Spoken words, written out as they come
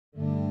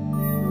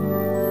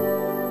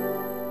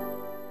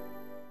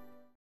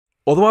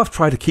Although I've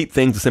tried to keep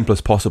things as simple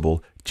as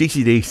possible,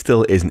 GCD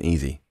still isn't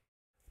easy.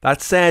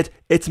 That said,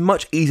 it's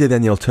much easier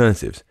than the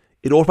alternatives.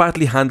 It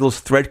automatically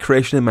handles thread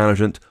creation and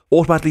management,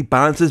 automatically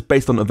balances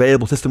based on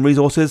available system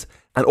resources,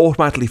 and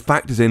automatically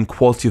factors in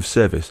quality of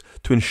service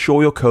to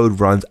ensure your code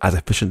runs as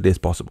efficiently as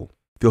possible.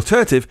 The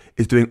alternative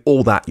is doing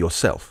all that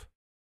yourself.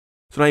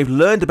 So now you've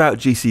learned about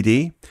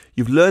GCD,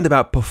 you've learned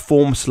about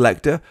Perform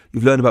Selector,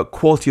 you've learned about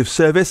quality of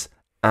service,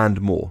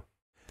 and more.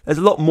 There's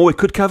a lot more we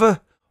could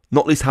cover,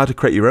 not least how to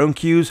create your own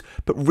queues,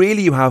 but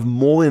really you have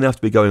more than enough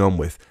to be going on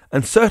with,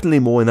 and certainly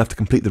more than enough to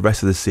complete the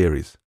rest of this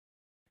series.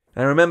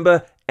 And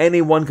remember,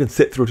 anyone can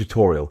sit through a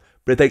tutorial,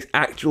 but it takes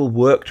actual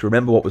work to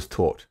remember what was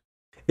taught.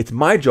 It's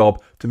my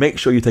job to make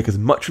sure you take as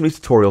much from these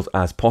tutorials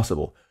as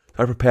possible,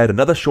 so I prepared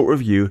another short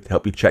review to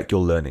help you check your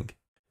learning.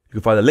 You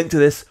can find a link to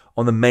this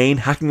on the main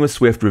Hacking with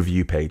Swift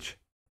review page.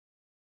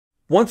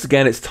 Once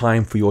again, it's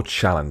time for your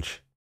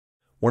challenge.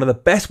 One of the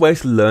best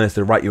ways to learn is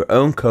to write your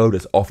own code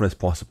as often as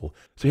possible.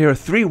 So here are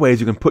 3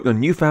 ways you can put your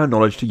newfound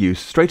knowledge to use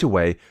straight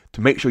away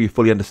to make sure you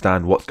fully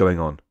understand what's going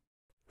on.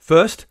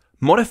 First,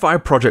 modify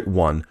project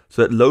 1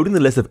 so that loading the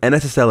list of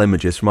NSSL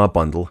images from our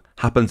bundle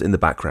happens in the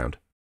background.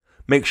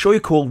 Make sure you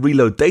call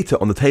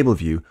reloadData on the table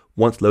view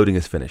once loading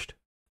is finished.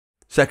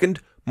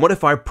 Second,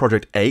 modify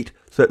project 8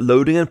 so that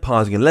loading and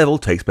parsing in level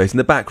takes place in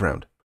the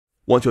background.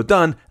 Once you're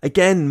done,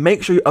 again,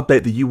 make sure you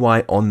update the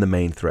UI on the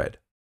main thread.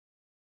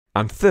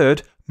 And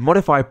third,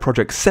 modify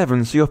project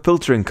 7 so your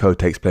filtering code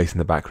takes place in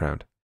the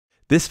background.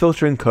 This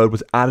filtering code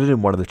was added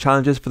in one of the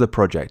challenges for the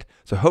project,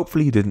 so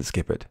hopefully you didn't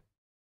skip it.